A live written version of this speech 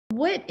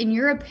What, in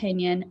your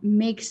opinion,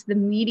 makes the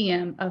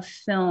medium of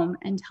film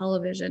and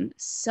television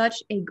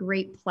such a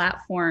great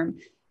platform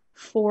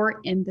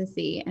for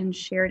empathy and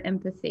shared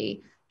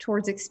empathy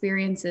towards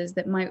experiences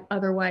that might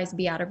otherwise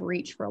be out of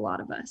reach for a lot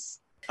of us?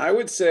 I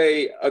would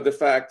say the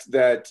fact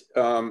that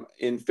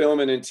in film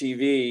and in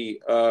TV,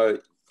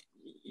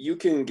 you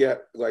can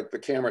get, like, the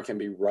camera can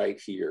be right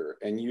here,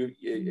 and you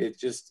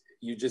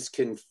just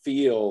can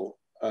feel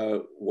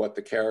what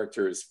the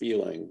character is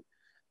feeling,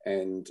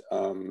 and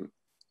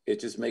it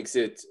just makes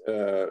it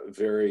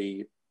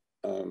very.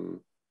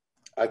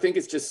 I think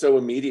it's just so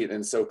immediate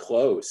and so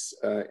close,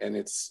 and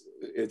it's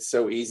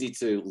so easy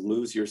to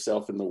lose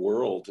yourself in the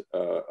world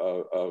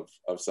of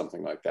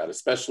something like that,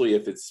 especially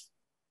if it's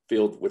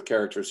filled with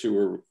characters who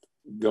are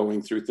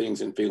going through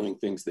things and feeling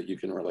things that you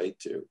can relate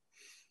to.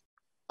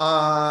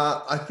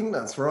 I think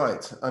that's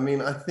right. I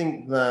mean, I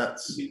think that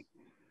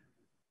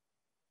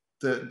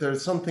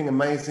there's something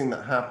amazing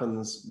that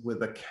happens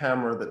with a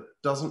camera that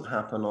doesn't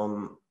happen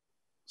on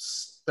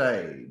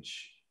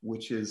stage,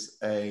 which is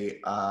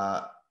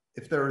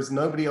if there is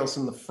nobody else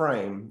in the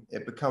frame,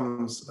 it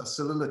becomes a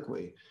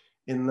soliloquy,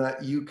 in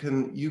that you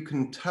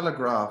can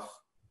telegraph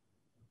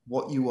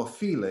what you are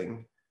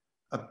feeling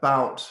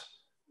about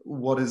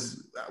what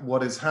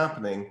is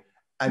happening,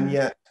 and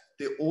yet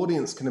the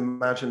audience can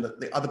imagine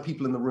that the other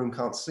people in the room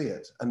can't see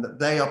it, and that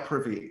they are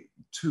privy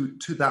to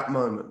that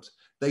moment.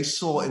 They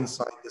saw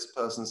inside this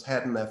person's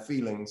head and their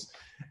feelings,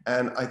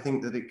 and I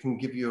think that it can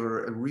give you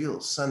a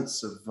real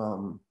sense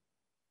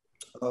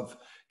of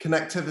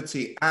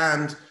connectivity.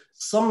 And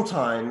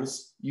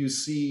sometimes you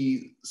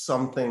see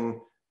something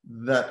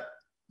that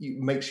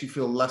makes you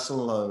feel less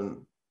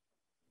alone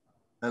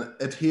and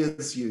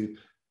adheres you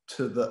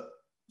to the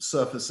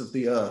surface of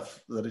the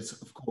earth that is,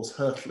 of course,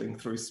 hurtling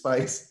through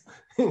space,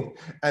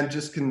 and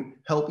just can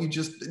help you,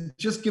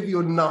 just give you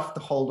enough to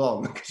hold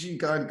on, because you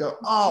go and go,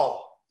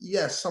 oh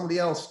yes, somebody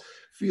else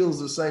feels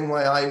the same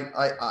way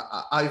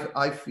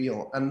I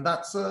feel, and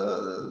that's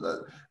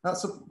a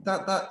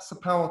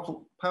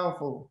powerful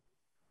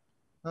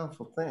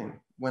thing.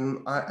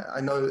 When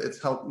I know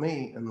it's helped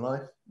me in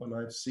life, when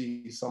I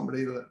see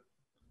somebody that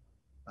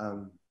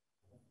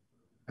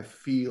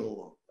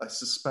I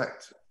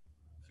suspect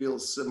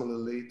feels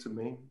similarly to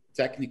me.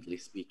 Technically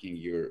speaking,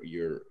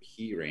 you're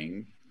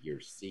hearing,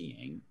 you're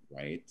seeing,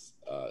 right?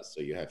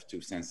 So you have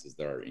two senses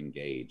that are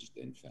engaged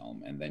in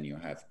film, and then you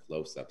have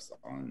close-ups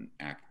on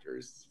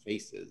actors'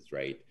 faces,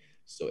 right?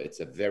 So it's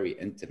a very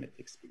intimate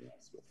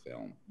experience with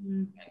film.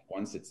 And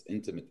once it's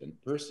intimate and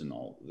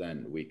personal,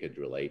 then we could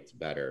relate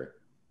better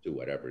to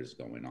whatever is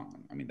going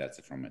on. I mean, that's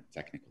from a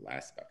technical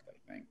aspect,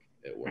 I think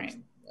it works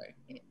that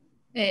way.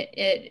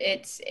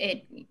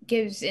 It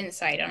gives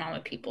insight on all the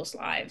people's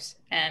lives,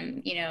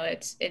 and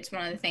it's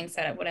one of the things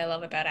that what I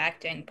love about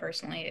acting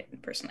personally,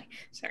 and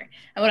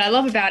what I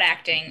love about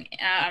acting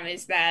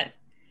is that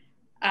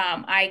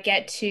I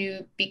get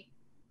to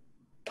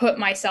put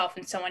myself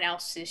in someone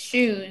else's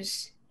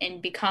shoes and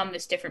become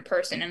this different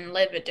person and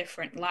live a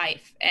different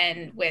life.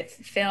 And with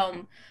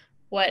film,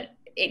 what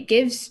it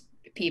gives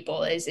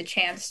people is a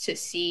chance to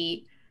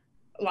see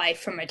life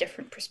from a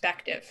different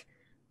perspective.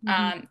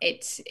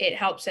 It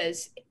helps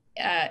us.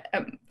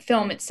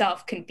 Film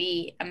itself can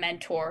be a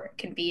mentor,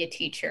 can be a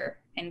teacher,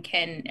 and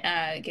can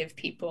give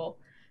people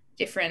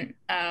different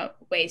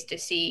ways to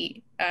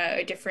see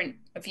a different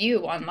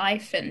view on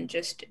life, and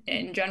just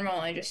in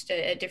general, and just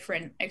a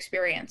different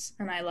experience.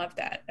 And I love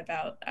that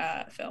about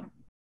film.